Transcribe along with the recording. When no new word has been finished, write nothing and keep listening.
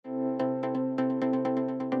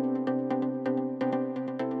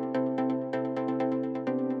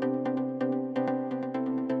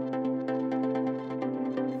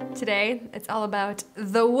today, it's all about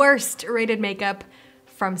the worst rated makeup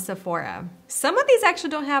from Sephora. Some of these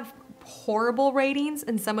actually don't have horrible ratings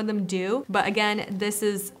and some of them do, but again, this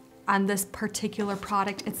is on this particular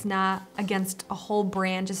product. It's not against a whole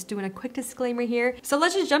brand, just doing a quick disclaimer here. So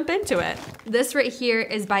let's just jump into it. This right here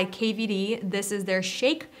is by KVD. This is their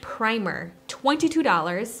Shake Primer,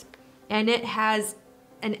 $22, and it has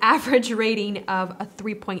an average rating of a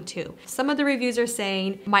 3.2. Some of the reviews are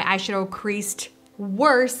saying my eyeshadow creased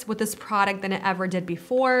worse with this product than it ever did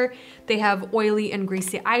before. They have oily and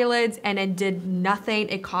greasy eyelids and it did nothing.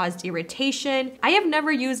 It caused irritation. I have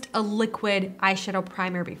never used a liquid eyeshadow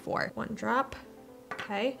primer before. One drop,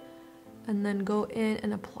 okay. And then go in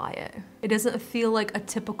and apply it. It doesn't feel like a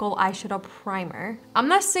typical eyeshadow primer. I'm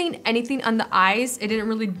not saying anything on the eyes. It didn't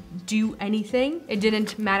really do anything. It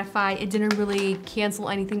didn't mattify. It didn't really cancel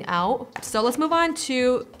anything out. So let's move on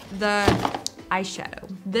to the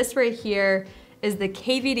eyeshadow. This right here is the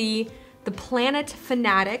KVD, the Planet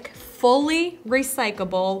Fanatic Fully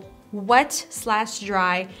Recyclable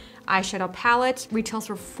Wet/Dry Eyeshadow Palette. Retails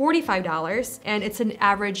for $45 and it's an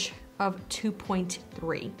average of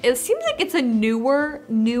 2.3. It seems like it's a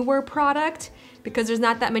newer product because there's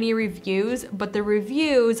not that many reviews, but the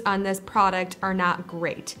reviews on this product are not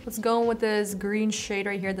great. Let's go in with this green shade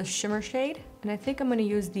right here, the shimmer shade. And I think I'm gonna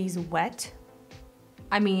use these wet.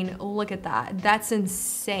 I mean, look at that. That's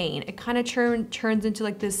insane. It kind of turns into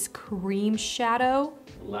like this cream shadow.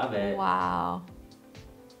 Love it. Wow.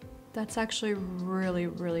 That's actually really,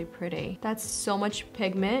 really pretty. That's so much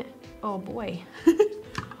pigment. Oh boy.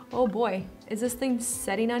 Oh boy, is this thing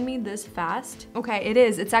setting on me this fast? Okay, it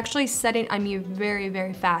is. It's actually setting on me very,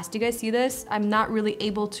 very fast. Do you guys see this? I'm not really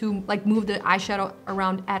able to like move the eyeshadow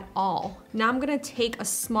around at all. Now I'm gonna take a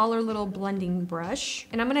smaller little blending brush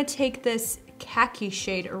and I'm gonna take this khaki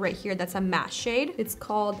shade right here. That's a matte shade. It's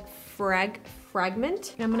called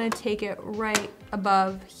Fragment. And I'm gonna take it right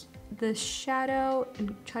above the shadow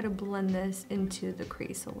and try to blend this into the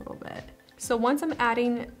crease a little bit. So once I'm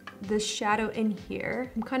adding this shadow in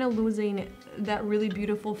here, I'm kind of losing that really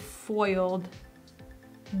beautiful foiled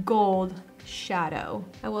gold shadow.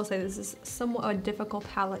 I will say this is somewhat a difficult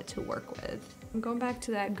palette to work with. I'm going back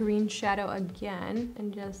to that green shadow again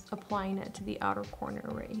and just applying it to the outer corner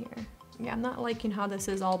right here. Yeah, I'm not liking how this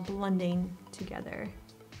is all blending together.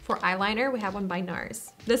 For eyeliner, we have one by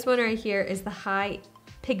NARS. This one right here is the High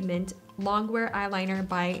Pigment Longwear Eyeliner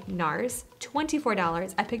by NARS,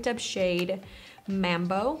 $24. I picked up shade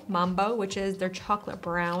Mambo, which is their chocolate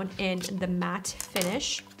brown in the matte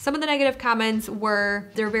finish. Some of the negative comments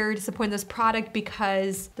were they're very disappointed in this product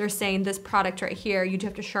because they're saying this product right here, you do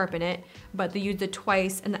have to sharpen it, but they used it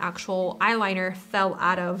twice and the actual eyeliner fell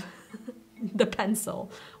out of the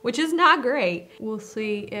pencil, which is not great. We'll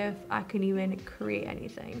see if I can even create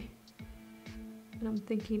anything. And I'm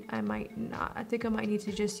thinking I might not. I think I might need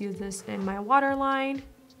to just use this in my waterline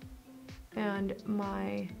and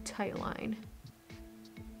my tight line.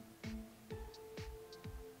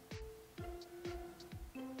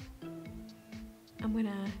 I'm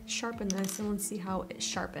gonna sharpen this and let's see how it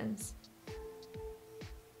sharpens.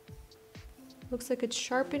 Looks like it's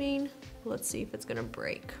sharpening. Let's see if it's gonna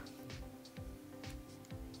break.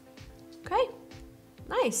 Okay,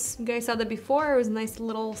 nice. You guys saw that before, it was a nice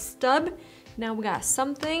little stub. Now we got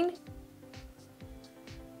something.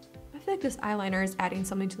 I feel like this eyeliner is adding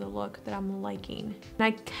something to the look that I'm liking. And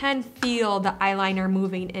I can feel the eyeliner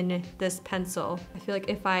moving in this pencil. I feel like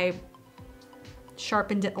if I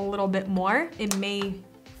sharpened it a little bit more, it may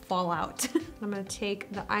fall out. I'm gonna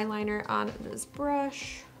take the eyeliner on this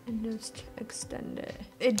brush and just extend it.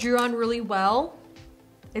 It drew on really well.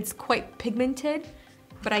 It's quite pigmented,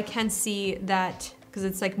 but I can see that because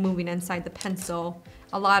it's like moving inside the pencil.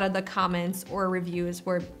 A lot of the comments or reviews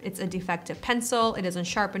where it's a defective pencil, it doesn't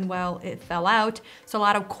sharpen well, it fell out. So a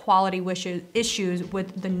lot of quality issues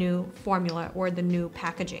with the new formula or the new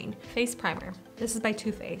packaging. Face primer. This is by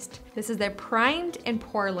Too Faced. This is their Primed and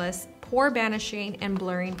Poreless Pore Banishing and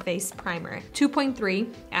Blurring Face Primer.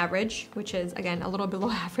 2.3 average, which is again a little below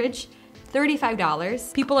average.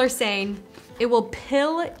 $35. People are saying it will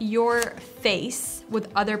pill your face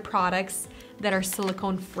with other products that are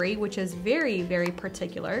silicone free, which is very, very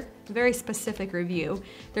particular, very specific review.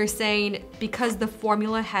 They're saying because the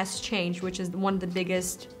formula has changed, which is one of the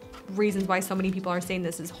biggest reasons why so many people are saying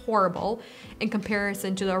this is horrible in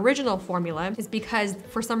comparison to the original formula, is because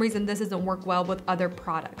for some reason this doesn't work well with other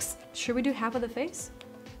products. Should we do half of the face?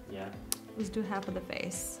 Yeah. Let's do half of the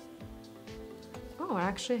face. Oh, it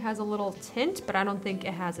actually has a little tint, but I don't think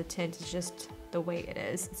it has a tint, it's just the way it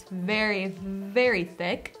is. It's very, very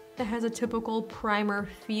thick. It has a typical primer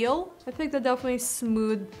feel. I think that definitely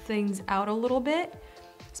smoothed things out a little bit.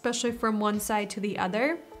 especially from one side to the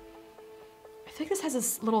other. I think this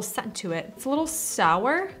has a little scent to it. It's a little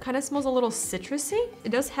sour, kind of smells a little citrusy. It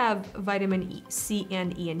does have vitamin C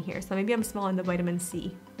and E in here, so maybe I'm smelling the vitamin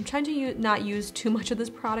C. I'm trying to not use too much of this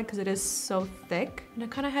product because it is so thick. And it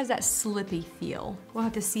kind of has that slippy feel. We'll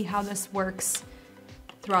have to see how this works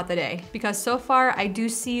throughout the day. Because so far, I do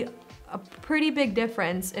see a pretty big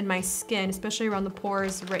difference in my skin, especially around the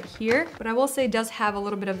pores right here. But I will say it does have a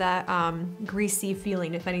little bit of that greasy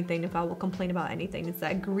feeling, if anything, if I will complain about anything, it's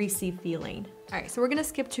that greasy feeling. All right, so we're gonna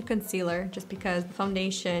skip to concealer just because the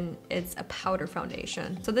foundation is a powder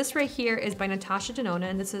foundation. So this right here is by Natasha Denona,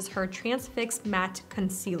 and this is her Transfix Matte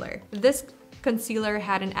Concealer. This concealer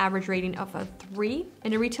had an average rating of a 3,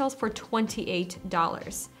 and it retails for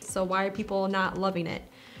 $28. So why are people not loving it?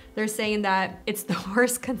 They're saying that it's the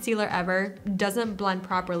worst concealer ever, doesn't blend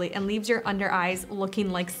properly, and leaves your under eyes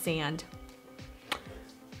looking like sand.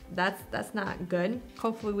 That's not good.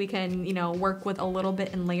 Hopefully we can, you know, work with a little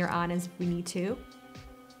bit and layer on as we need to.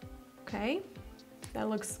 Okay, that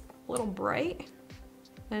looks a little bright.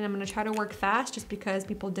 And I'm gonna try to work fast just because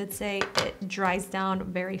people did say it dries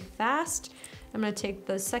down very fast. I'm gonna take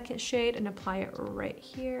the second shade and apply it right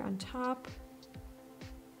here on top.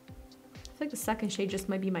 I feel like the second shade just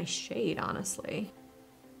might be my shade, honestly.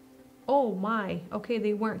 Oh my, okay,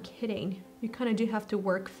 they weren't kidding. You kind of do have to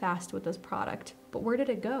work fast with this product. But where did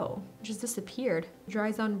it go? It just disappeared. It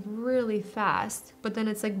dries on really fast, but then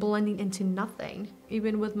it's like blending into nothing.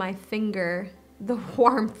 Even with my finger, the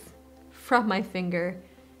warmth from my finger,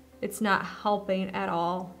 it's not helping at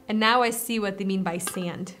all. And now I see what they mean by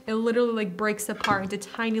sand. It literally like breaks apart into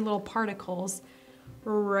tiny little particles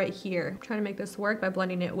right here. I'm trying to make this work by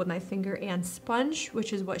blending it with my finger and sponge,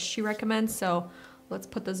 which is what she recommends. So let's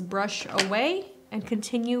put this brush away and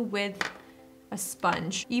continue with a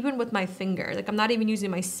sponge. Even with my finger, like I'm not even using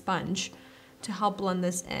my sponge to help blend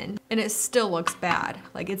this in. And it still looks bad.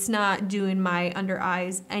 Like it's not doing my under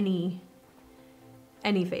eyes any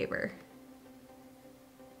favor.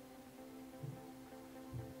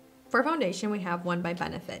 For foundation, we have one by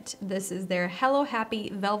Benefit. This is their Hello Happy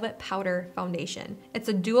Velvet Powder Foundation. It's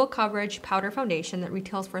a dual coverage powder foundation that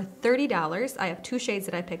retails for $30. I have 2 shades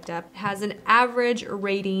that I picked up. It has an average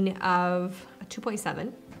rating of a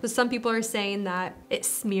 2.7. So some people are saying that it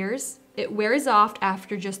smears, it wears off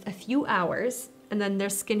after just a few hours, and then their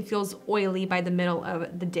skin feels oily by the middle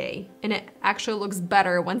of the day. And it actually looks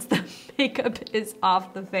better once the makeup is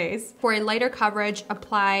off the face. For a lighter coverage,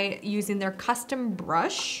 apply using their custom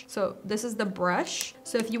brush. So this is the brush.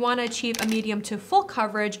 So if you wanna achieve a medium to full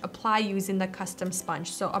coverage, apply using the custom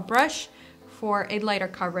sponge. So a brush for a lighter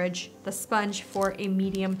coverage, the sponge for a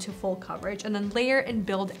medium to full coverage, and then layer and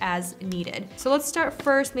build as needed. So let's start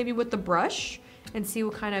first maybe with the brush and see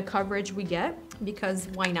what kind of coverage we get, because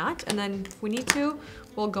why not? And then if we need to,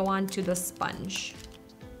 we'll go on to the sponge.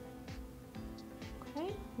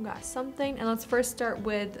 Okay, we got something, and let's first start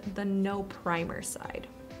with the no primer side.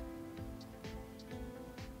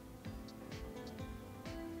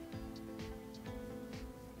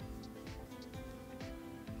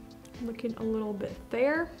 Looking a little bit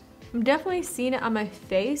fair. I'm definitely seeing it on my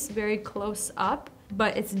face very close up,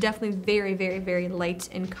 but it's definitely very, very, very light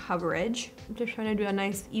in coverage. I'm just trying to do a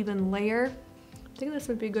nice even layer. I think this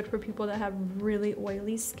would be good for people that have really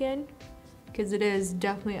oily skin because it is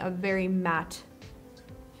definitely a very matte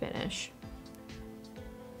finish.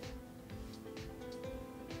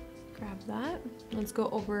 Grab that. Let's go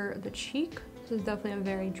over the cheek. This is definitely a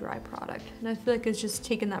very dry product, and I feel like it's just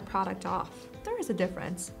taking that product off. There is a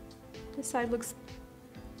difference. This side looks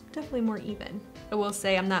definitely more even. I will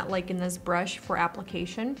say I'm not liking this brush for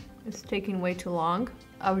application. It's taking way too long.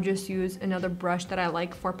 I would just use another brush that I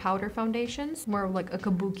like for powder foundations, more of like a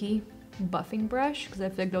kabuki buffing brush, because I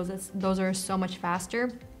feel like those are so much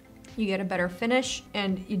faster. You get a better finish,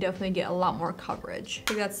 and you definitely get a lot more coverage. I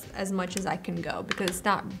think that's as much as I can go because it's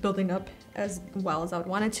not building up as well as I would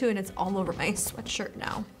want it to, and it's all over my sweatshirt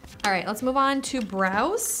now. All right, let's move on to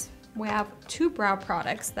brows. We have 2 brow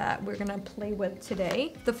products that we're gonna play with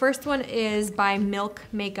today. The first one is by Milk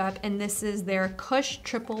Makeup, and this is their Kush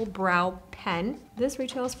Triple Brow Pen. This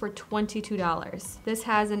retails for $22. This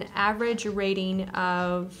has an average rating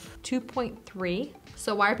of 2.3.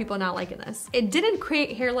 So why are people not liking this? It didn't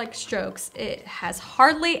create hair-like strokes. It has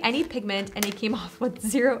hardly any pigment, and it came off with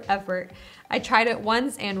 0 effort. I tried it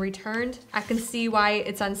once and returned. I can see why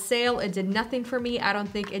it's on sale. It did nothing for me. I don't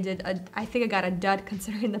think it did. I think I got a dud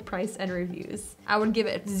considering the price and reviews. I would give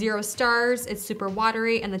it 0 stars. It's super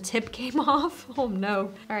watery and the tip came off. Oh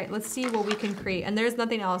no. All right, let's see what we can create. And there's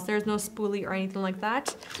nothing else. There's no spoolie or anything like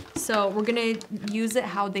that. So we're gonna use it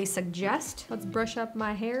how they suggest. Let's brush up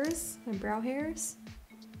my hairs, my brow hairs.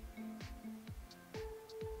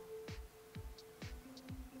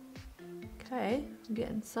 Okay, I'm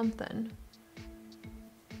getting something.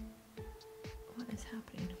 What is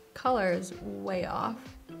happening? Color is way off.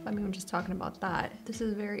 I'm even just talking about that. This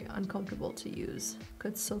is very uncomfortable to use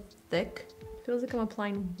because it's so thick. It feels like I'm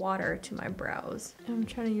applying water to my brows. And I'm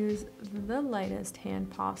trying to use the lightest hand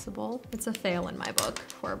possible. It's a fail in my book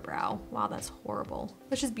for a brow. Wow, that's horrible.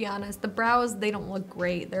 Let's just be honest. The brows, they don't look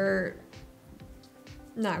great. They're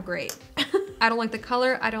not great. I don't like the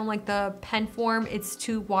color. I don't like the pen form. It's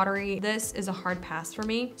too watery. This is a hard pass for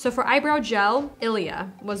me. So for eyebrow gel,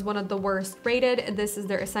 Ilia was one of the worst rated. This is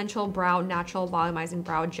their Essential Brow Natural Volumizing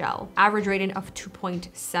Brow Gel. Average rating of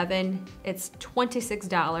 2.7. It's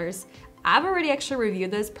 $26. I've already actually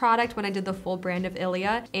reviewed this product when I did the full brand of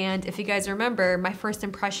Ilia. And if you guys remember, my first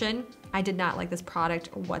impression, I did not like this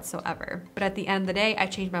product whatsoever. But at the end of the day, I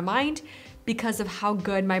changed my mind because of how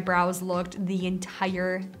good my brows looked the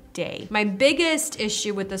entire day. My biggest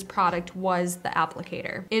issue with this product was the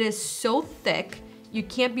applicator. It is so thick, you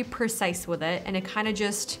can't be precise with it, and it kind of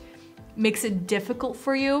just makes it difficult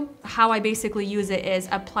for you. How I basically use it is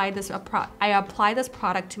I apply this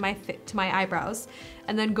product to my eyebrows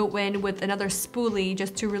and then go in with another spoolie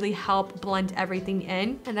just to really help blend everything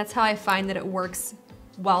in. And that's how I find that it works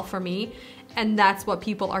well for me. And that's what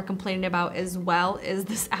people are complaining about as well, is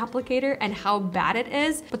this applicator and how bad it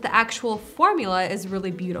is. But the actual formula is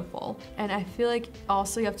really beautiful. And I feel like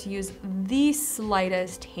also you have to use the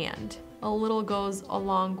slightest hand. A little goes a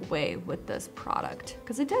long way with this product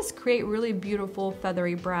because it does create really beautiful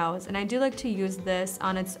feathery brows. And I do like to use this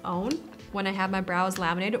on its own when I have my brows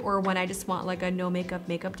laminated or when I just want like a no makeup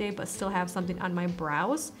day but still have something on my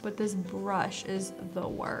brows. But this brush is the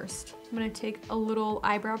worst. I'm gonna take a little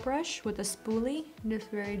eyebrow brush with a spoolie and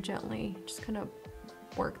just very gently just kind of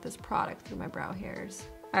work this product through my brow hairs.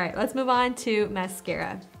 All right, let's move on to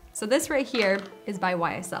mascara. So this right here is by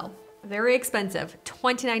YSL. Very expensive,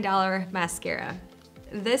 $29 mascara.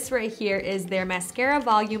 This right here is their Mascara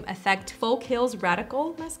Volume Effect Folk Hills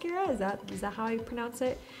Radical Mascara. Is that how I pronounce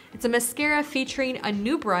it? It's a mascara featuring a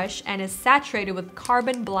new brush and is saturated with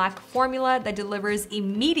carbon black formula that delivers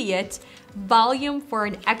immediate volume for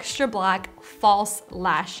an extra black false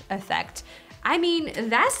lash effect. I mean,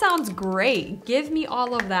 that sounds great. Give me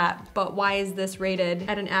all of that, but why is this rated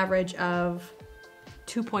at an average of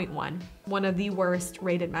 2.1, one of the worst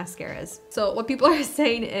rated mascaras? So what people are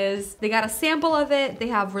saying is they got a sample of it, they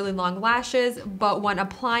have really long lashes, but when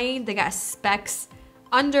applying, they got specks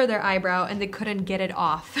under their eyebrow and they couldn't get it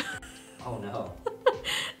off. Oh no.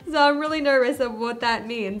 So I'm really nervous of what that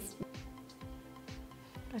means.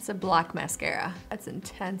 That's a black mascara. That's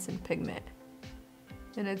intense in pigment.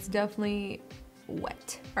 And it's definitely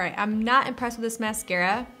wet. All right, I'm not impressed with this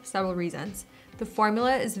mascara for several reasons. The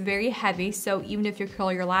formula is very heavy, so even if you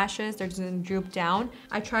curl your lashes, they're just gonna droop down.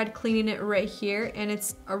 I tried cleaning it right here, and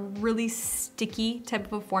it's a really sticky type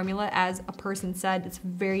of a formula. As a person said, it's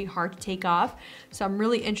very hard to take off. So I'm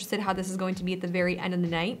really interested how this is going to be at the very end of the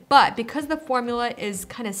night. But because the formula is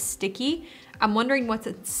kind of sticky, I'm wondering once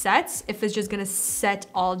it sets, if it's just gonna set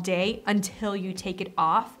all day until you take it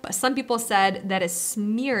off. But some people said that it's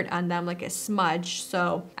smeared on them like a smudge.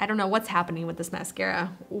 So I don't know what's happening with this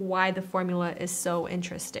mascara, why the formula is so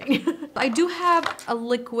interesting. I do have a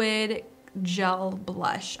liquid gel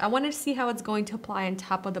blush. I wanted to see how it's going to apply on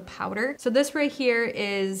top of the powder. So this right here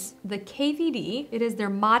is the KVD. It is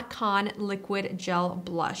their Mod Con liquid gel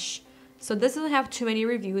blush. So this doesn't have too many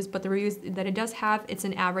reviews, but the reviews that it does have, it's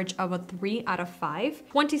an average of a 3 out of 5.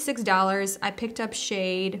 $26. I picked up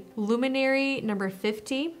shade Luminary number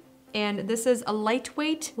 50. And this is a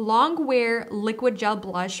lightweight, long wear liquid gel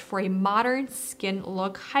blush for a modern skin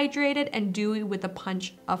look, hydrated and dewy with a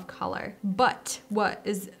punch of color. But what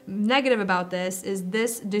is negative about this is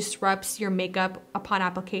this disrupts your makeup upon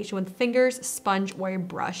application with fingers, sponge, or a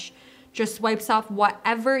brush. Just wipes off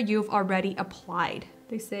whatever you've already applied.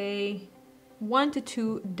 They say 1 to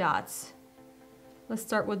 2 dots. Let's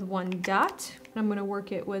start with 1 dot. I'm gonna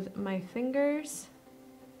work it with my fingers.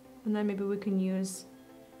 And then maybe we can use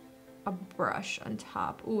a brush on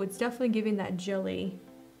top. Ooh, it's definitely giving that jelly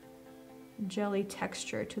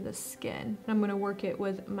texture to the skin. I'm gonna work it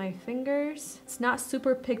with my fingers. It's not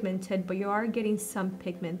super pigmented, but you are getting some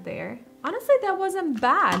pigment there. Honestly, that wasn't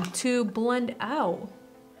bad to blend out.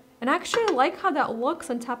 And I actually like how that looks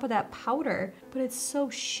on top of that powder, but it's so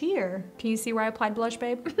sheer. Can you see where I applied blush,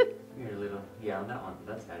 babe? Very little. Yeah, on that one.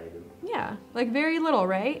 That's how I do. Yeah, like very little,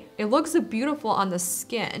 right? It looks beautiful on the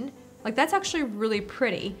skin. Like that's actually really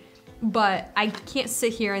pretty, but I can't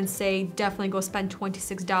sit here and say definitely go spend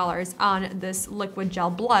 $26 on this liquid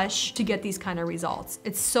gel blush to get these kind of results.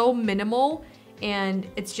 It's so minimal And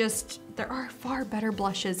it's just, there are far better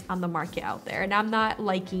blushes on the market out there. And I'm not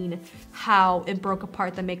liking how it broke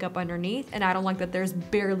apart the makeup underneath. And I don't like that there's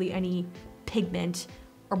barely any pigment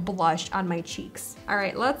or blush on my cheeks. All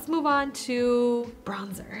right, let's move on to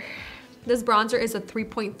bronzer. This bronzer is a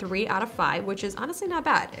 3.3 out of 5, which is honestly not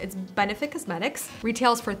bad. It's Benefit Cosmetics,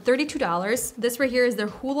 retails for $32. This right here is their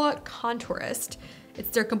Hoola Contourist.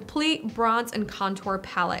 It's their complete bronze and contour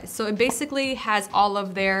palette. So it basically has all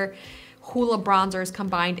of their Hoola bronzers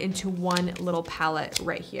combined into one little palette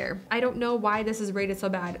right here. I don't know why this is rated so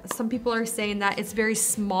bad. Some people are saying that it's very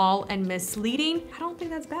small and misleading. I don't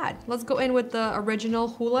think that's bad. Let's go in with the original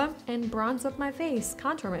Hoola and bronze up my face,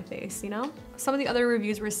 contour my face, you know? Some of the other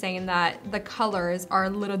reviews were saying that the colors are a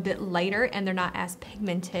little bit lighter and they're not as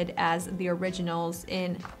pigmented as the originals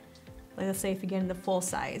in, like, let's say if you get in the full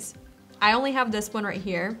size. I only have this one right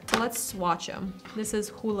here. So let's swatch them. This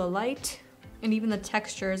is Hoola Light. And even the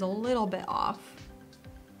texture is a little bit off.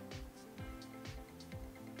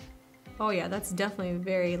 Oh yeah, that's definitely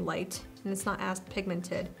very light. And it's not as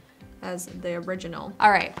pigmented as the original.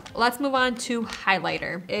 All right, let's move on to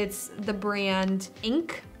highlighter. It's the brand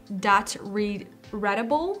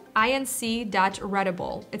Ink.Readable,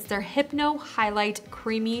 INC.Readable. It's their Hypno Highlight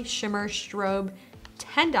Creamy Shimmer Strobe,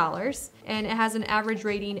 $10, and it has an average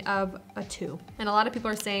rating of a 2. And a lot of people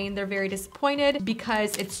are saying they're very disappointed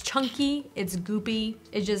because it's chunky, it's goopy,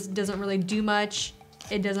 it just doesn't really do much,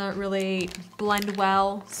 it doesn't really blend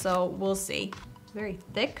well, so we'll see. Very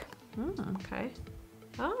thick, okay.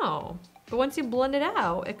 Oh, but once you blend it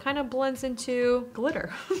out, it kind of blends into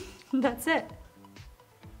glitter. That's it.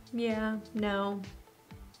 Yeah, no.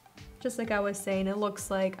 Just like I was saying, it looks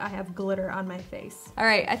like I have glitter on my face. All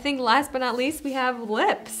right, I think last but not least, we have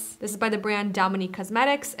lips. This is by the brand Dominique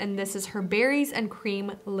Cosmetics, and this is her Berries and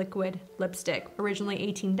Cream Liquid Lipstick. Originally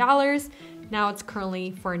 $18, now it's currently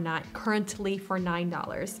for $9.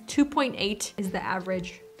 2.8 is the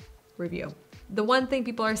average review. The one thing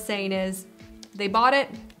people are saying is, they bought it,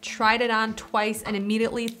 tried it on twice, and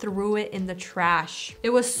immediately threw it in the trash. It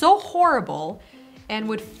was so horrible and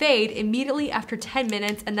would fade immediately after 10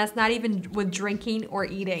 minutes, and that's not even with drinking or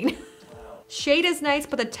eating. Shade is nice,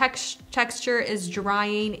 but the texture is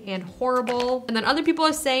drying and horrible. And then other people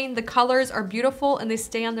are saying the colors are beautiful and they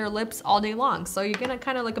stay on their lips all day long. So you're gonna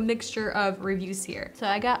kind of like a mixture of reviews here. So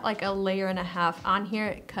I got like a layer and a half on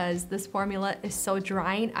here because this formula is so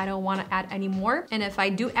drying. I don't wanna add any more. And if I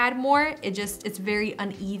do add more, it's very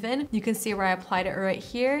uneven. You can see where I applied it right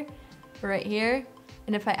here.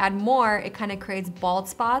 And if I add more, it kind of creates bald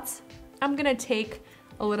spots. I'm gonna take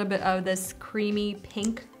a little bit of this creamy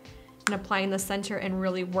pink and apply in the center and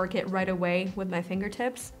really work it right away with my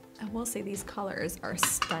fingertips. I will say these colors are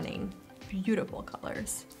stunning. Beautiful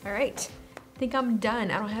colors. All right, I think I'm done.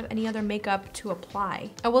 I don't have any other makeup to apply.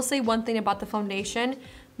 I will say one thing about the foundation.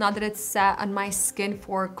 Now that it's sat on my skin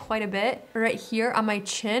for quite a bit, right here on my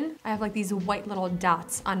chin, I have like these white little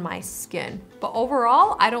dots on my skin. But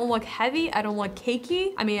overall, I don't look heavy, I don't look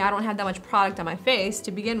cakey. I mean, I don't have that much product on my face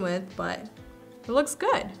to begin with, but it looks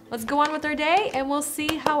good. Let's go on with our day and we'll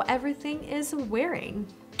see how everything is wearing.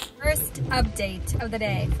 First update of the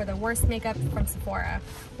day for the worst makeup from Sephora.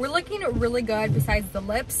 We're looking really good besides the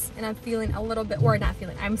lips, and I'm feeling a little bit, or not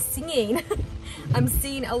feeling, I'm seeing, I'm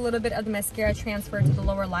seeing a little bit of the mascara transfer to the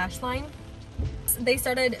lower lash line. They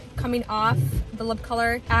started coming off the lip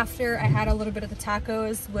color after I had a little bit of the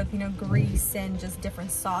tacos with, you know, grease and just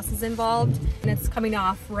different sauces involved, and it's coming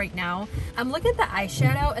off right now. I'm looking at the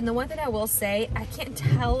eyeshadow, and the one thing I will say, I can't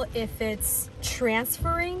tell if it's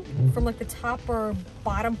transferring from like the top or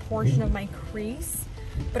bottom portion of my crease,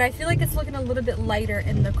 but I feel like it's looking a little bit lighter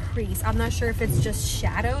in the crease. I'm not sure if it's just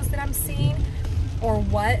shadows that I'm seeing or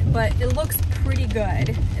what, but it looks pretty good.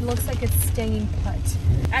 It looks like it's staying put.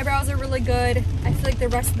 Eyebrows are really good. I feel like the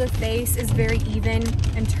rest of the face is very even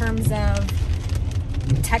in terms of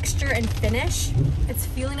texture and finish. It's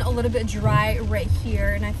feeling a little bit dry right here,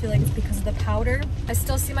 and I feel like it's because of the powder. I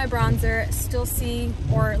still see my bronzer, still see,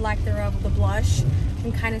 or lack thereof, the blush. You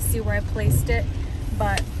can kind of see where I placed it.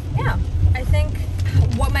 But yeah, I think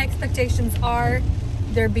what my expectations are,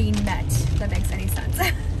 they're being met, if that makes any sense.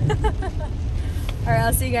 All right,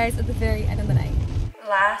 I'll see you guys at the very end of the night.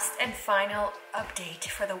 Last and final update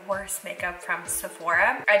for the worst makeup from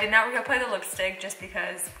Sephora. I did not reapply the lipstick just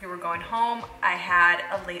because we were going home. I had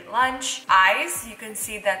a late lunch. Eyes, you can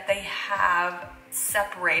see that they have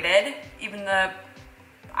separated. Even the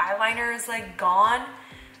eyeliner is like gone.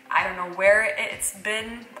 I don't know where it's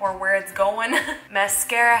been or where it's going.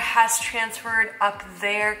 Mascara has transferred up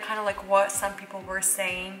there, kind of like what some people were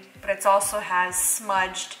saying, but it also has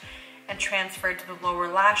smudged and transferred to the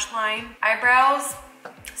lower lash line. Eyebrows,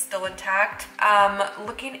 still intact.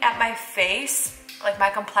 Looking at my face, like my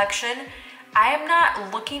complexion, I am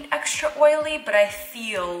not looking extra oily, but I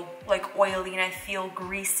feel like oily and I feel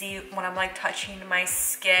greasy when I'm like touching my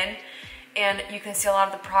skin. And you can see a lot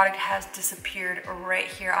of the product has disappeared right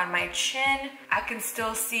here on my chin. I can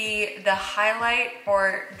still see the highlight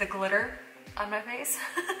or the glitter on my face.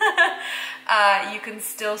 You can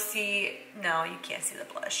still see, no, you can't see the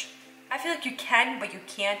blush. I feel like you can, but you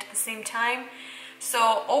can't at the same time.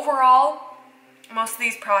 So overall, most of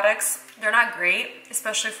these products, they're not great,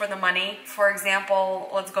 especially for the money. For example,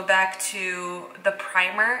 let's go back to the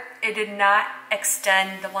primer. It did not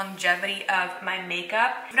extend the longevity of my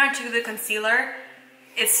makeup. Even on to the concealer,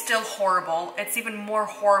 it's still horrible. It's even more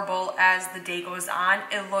horrible as the day goes on.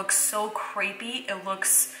 It looks so crepey. It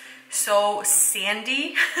looks so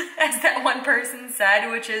sandy, as that one person said,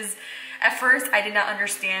 which is, at first, I did not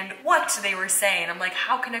understand what they were saying. I'm like,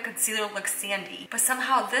 how can a concealer look sandy? But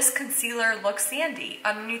somehow this concealer looks sandy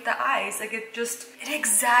underneath the eyes. Like it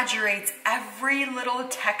exaggerates every little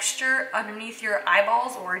texture underneath your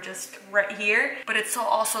eyeballs or just right here. But it's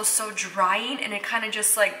also so drying and it kind of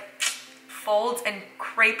just like folds and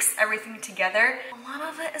crepes everything together. A lot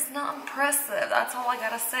of it is not impressive. That's all I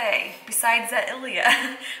gotta say. Besides that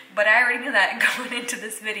Ilia. But I already knew that going into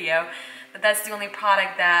this video. But that's the only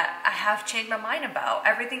product that I have changed my mind about.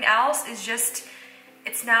 Everything else is just,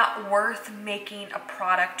 it's not worth making a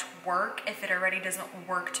product work if it already doesn't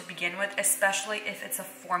work to begin with, especially if it's a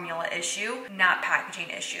formula issue, not packaging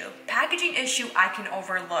issue. Packaging issue I can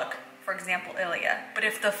overlook, for example, Ilia. But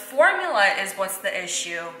if the formula is what's the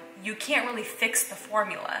issue, you can't really fix the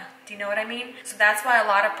formula. Do you know what I mean? So that's why a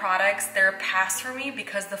lot of products, they're a pass for me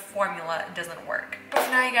because the formula doesn't work. But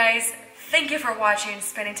for now, you guys, thank you for watching,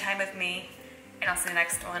 spending time with me, and I'll see you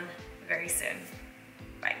next one very soon.